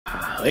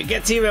it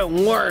gets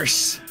even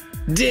worse.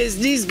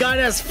 Disney's got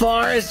as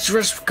far as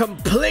just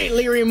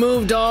completely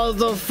removed all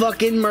the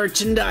fucking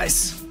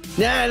merchandise.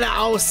 And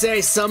I'll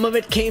say some of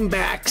it came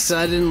back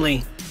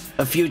suddenly.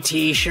 A few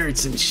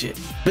t-shirts and shit.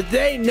 But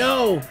they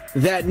know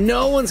that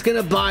no one's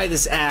gonna buy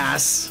this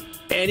ass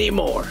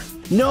anymore.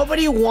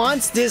 Nobody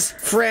wants this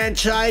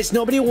franchise.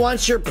 Nobody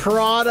wants your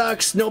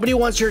products. Nobody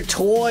wants your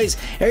toys.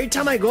 Every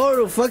time I go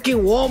to fucking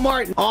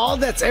Walmart, all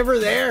that's ever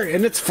there,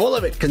 and it's full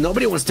of it, because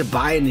nobody wants to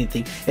buy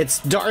anything. It's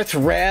Darth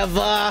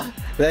Reva,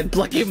 that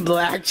fucking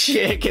black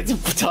chick. It's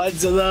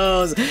tons of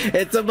those.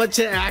 It's a bunch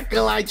of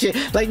acolyte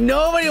shit. Like,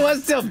 nobody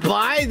wants to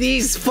buy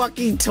these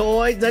fucking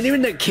toys. Not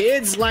even the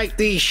kids like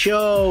these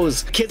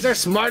shows. Kids are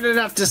smart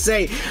enough to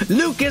say,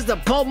 Luke is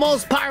the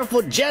most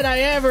powerful Jedi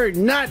ever.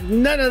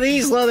 None of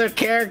these other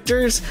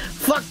characters.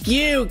 Fuck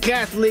you,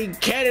 Kathleen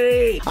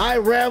Kennedy. I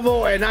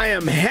revel and I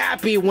am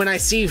happy when I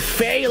see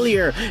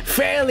failure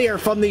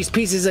from these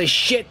pieces of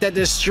shit that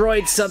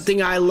destroyed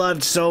something I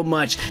loved so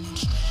much.